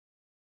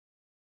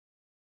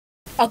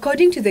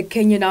According to the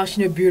Kenya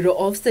National Bureau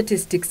of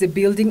Statistics, the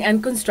building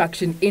and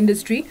construction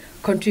industry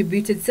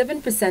contributed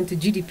 7% to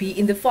GDP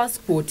in the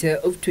first quarter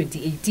of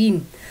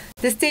 2018.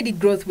 The steady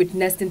growth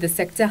witnessed in the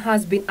sector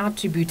has been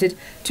attributed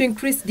to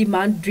increased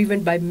demand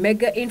driven by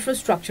mega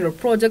infrastructural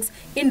projects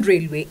in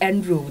railway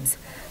and roads.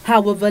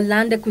 However,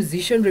 land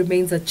acquisition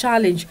remains a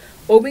challenge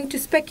owing to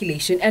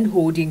speculation and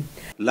hoarding.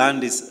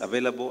 Land is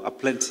available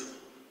aplenty,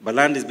 but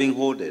land is being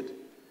hoarded.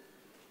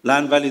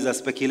 Land values are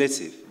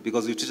speculative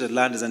because we've treated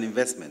land as an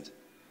investment.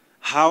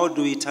 How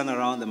do we turn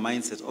around the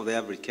mindset of the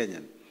average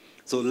Kenyan?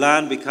 So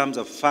land becomes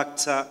a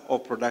factor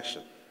of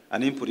production,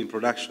 an input in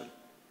production,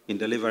 in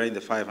delivering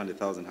the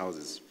 500,000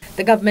 houses.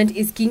 The government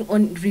is keen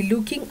on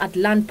relooking at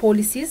land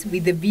policies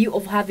with the view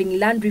of having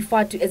land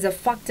referred to as a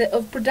factor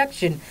of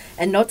production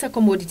and not a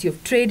commodity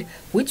of trade,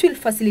 which will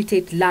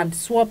facilitate land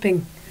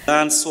swapping.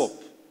 Land swap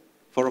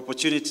for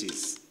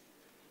opportunities,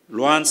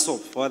 land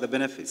swap for other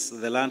benefits, so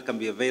the land can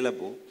be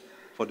available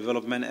for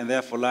development, and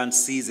therefore land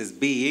ceases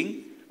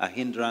being a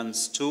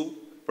hindrance to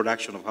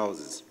production of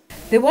houses.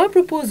 There were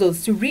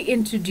proposals to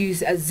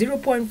reintroduce a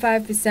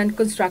 0.5%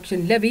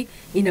 construction levy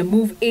in a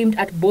move aimed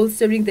at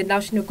bolstering the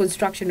National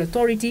Construction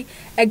Authority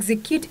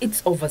execute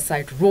its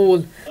oversight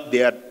role.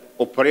 They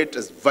operate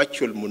as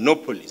virtual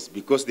monopolies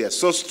because they are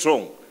so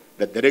strong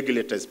that the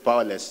regulator is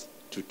powerless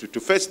to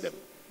face them.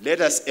 Let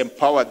us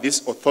empower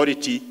this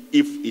authority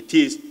if it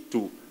is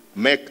to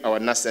make our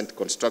nascent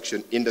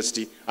construction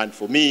industry, and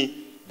for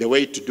me, the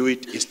way to do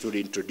it is to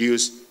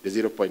reintroduce the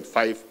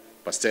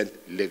 0.5%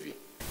 levy.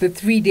 The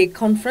three-day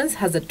conference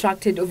has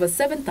attracted over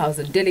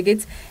 7,000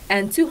 delegates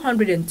and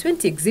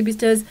 220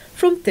 exhibitors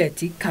from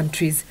 30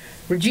 countries.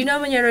 Regina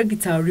Manyara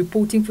Guitar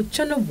reporting for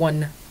Channel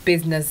 1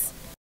 Business.